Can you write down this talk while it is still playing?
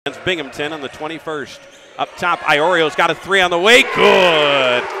Against Binghamton on the 21st. Up top, Iorio's got a three on the way.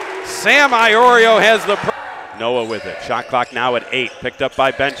 Good. Sam Iorio has the. Noah with it. Shot clock now at 8. Picked up by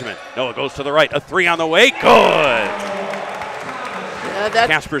Benjamin. Noah goes to the right. A three on the way. Good.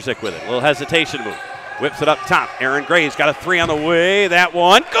 Kasperzik with it. A little hesitation move. Whips it up top. Aaron Gray's got a three on the way. That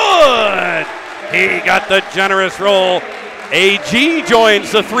one. Good. He got the generous roll. AG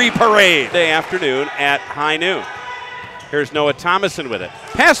joins the three parade. Day afternoon at high noon. Here's Noah Thomason with it.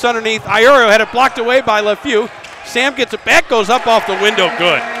 Pass underneath. Iorio had it blocked away by LeFew. Sam gets it back, goes up off the window.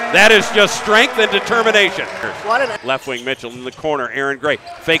 Good. That is just strength and determination. Left wing Mitchell in the corner. Aaron Gray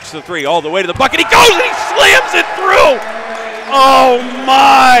fakes the three all the way to the bucket. He goes and he slams it through. Oh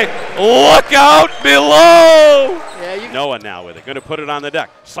my. Look out below. Noah now with it. Going to put it on the deck.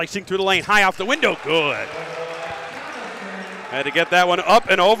 Slicing through the lane. High off the window. Good. Had to get that one up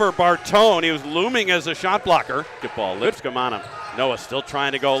and over Bartone. He was looming as a shot blocker. Good ball. Lipscomb on him. Noah still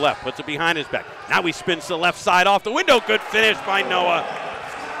trying to go left. Puts it behind his back. Now he spins to the left side off the window. Good finish by Noah.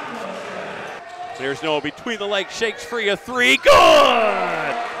 There's Noah between the legs. Shakes free a three.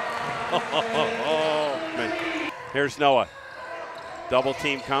 Good! Here's Noah. Double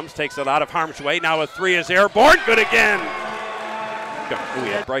team comes. Takes it out of harm's way. Now a three is airborne. Good again. We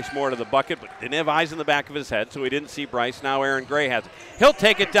had Bryce Moore to the bucket, but didn't have eyes in the back of his head, so he didn't see Bryce. Now Aaron Gray has it. He'll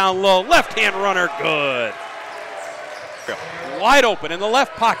take it down low. Left-hand runner, good. Wide open in the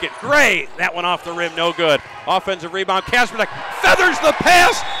left pocket. Gray, that one off the rim, no good. Offensive rebound. Kasperzik feathers the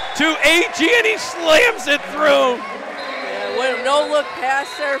pass to AG, and he slams it through. Yeah, no-look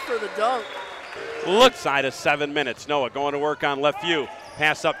pass there for the dunk. Look side of 7 minutes. Noah going to work on LeFew.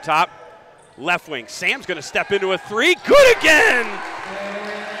 Pass up top. Left wing. Sam's going to step into a three. Good again.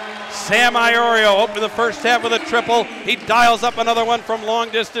 Sam Iorio opened the first half with a triple. He dials up another one from long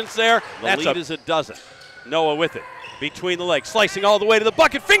distance there. The lead is a dozen. Noah with it. Between the legs. Slicing all the way to the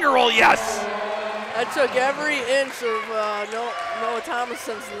bucket. Finger roll. Yes. That took every inch of Noah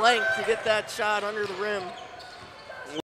Thomason's length to get that shot under the rim.